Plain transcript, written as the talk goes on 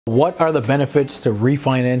What are the benefits to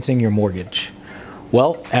refinancing your mortgage?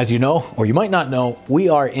 Well, as you know, or you might not know, we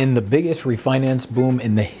are in the biggest refinance boom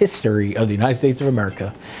in the history of the United States of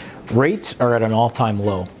America. Rates are at an all-time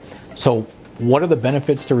low. So what are the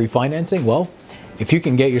benefits to refinancing? Well, if you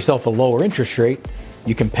can get yourself a lower interest rate,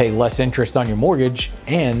 you can pay less interest on your mortgage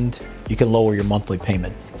and you can lower your monthly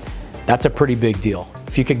payment. That's a pretty big deal.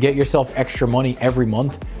 If you could get yourself extra money every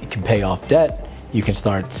month, you can pay off debt, you can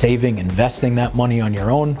start saving, investing that money on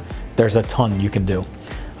your own. There's a ton you can do.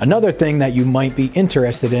 Another thing that you might be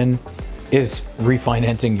interested in is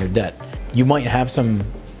refinancing your debt. You might have some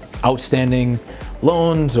outstanding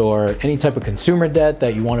loans or any type of consumer debt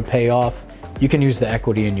that you want to pay off. You can use the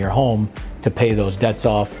equity in your home to pay those debts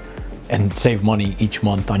off and save money each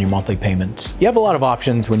month on your monthly payments. You have a lot of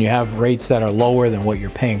options when you have rates that are lower than what you're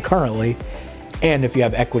paying currently. And if you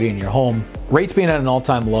have equity in your home, rates being at an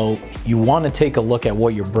all-time low, you want to take a look at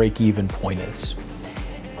what your break-even point is.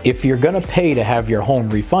 If you're going to pay to have your home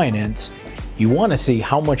refinanced, you want to see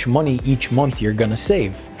how much money each month you're going to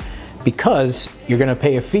save, because you're going to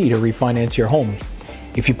pay a fee to refinance your home.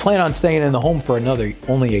 If you plan on staying in the home for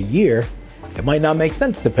only a year, it might not make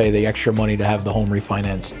sense to pay the extra money to have the home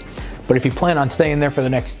refinanced. But if you plan on staying there for the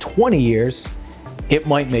next 20 years, it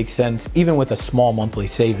might make sense, even with a small monthly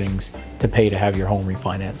savings, to pay to have your home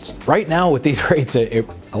refinanced. Right now with these rates, it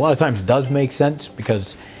a lot of times does make sense,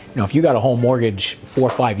 because if you got a home mortgage 4 or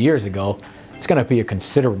 5 years ago, it's gonna be a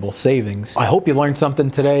considerable savings. I hope you learned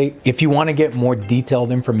something today. If you wanna get more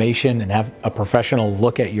detailed information and have a professional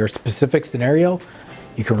look at your specific scenario,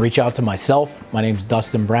 you can reach out to myself. My name's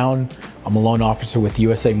Dustin Brown. I'm a loan officer with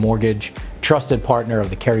USA Mortgage, trusted partner of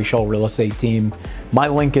the Keri Shull real estate team. My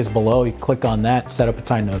link is below. You click on that, set up a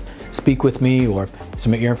time to speak with me or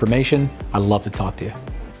submit your information. I'd love to talk to you.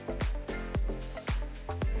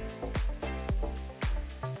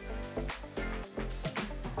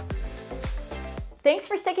 Thanks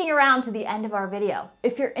for sticking around to the end of our video.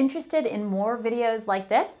 If you're interested in more videos like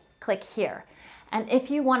this, click here. And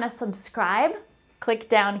if you want to subscribe, click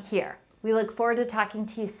down here. We look forward to talking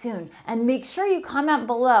to you soon. And make sure you comment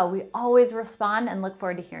below. We always respond and look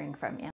forward to hearing from you.